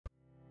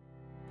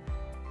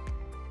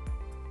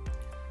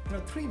There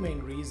are three main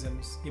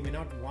reasons you may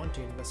not want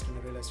to invest in a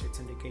real estate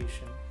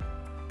syndication.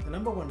 The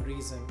number one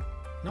reason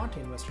not to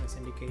invest in a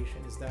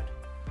syndication is that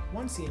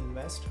once you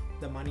invest,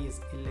 the money is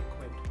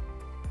illiquid.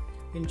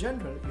 In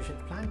general, you should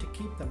plan to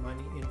keep the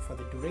money in for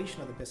the duration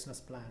of the business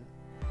plan.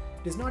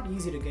 It is not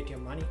easy to get your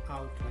money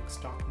out like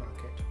stock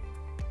market.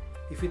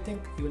 If you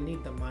think you will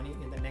need the money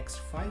in the next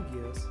 5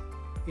 years,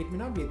 it may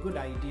not be a good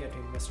idea to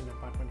invest in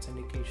apartment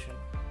syndication.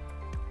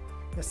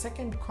 The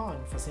second con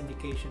for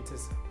syndications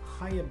is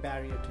higher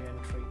barrier to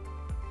entry.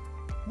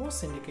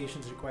 Most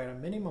syndications require a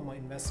minimum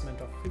investment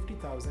of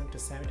 $50,000 to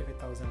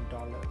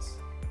 $75,000.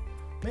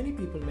 Many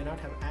people may not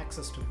have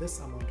access to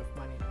this amount of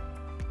money.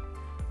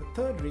 The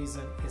third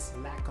reason is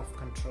lack of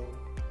control.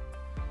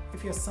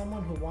 If you're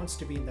someone who wants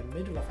to be in the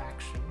middle of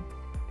action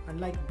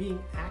and like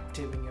being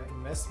active in your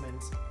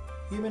investments,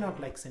 you may not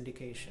like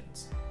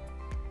syndications.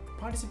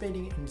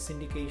 Participating in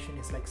syndication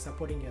is like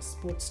supporting your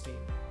sports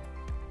team.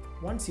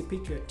 Once you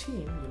pick your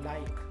team you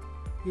like,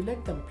 you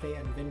let them play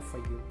and win for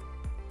you.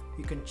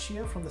 You can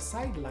cheer from the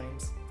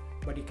sidelines,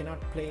 but you cannot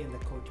play in the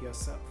court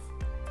yourself.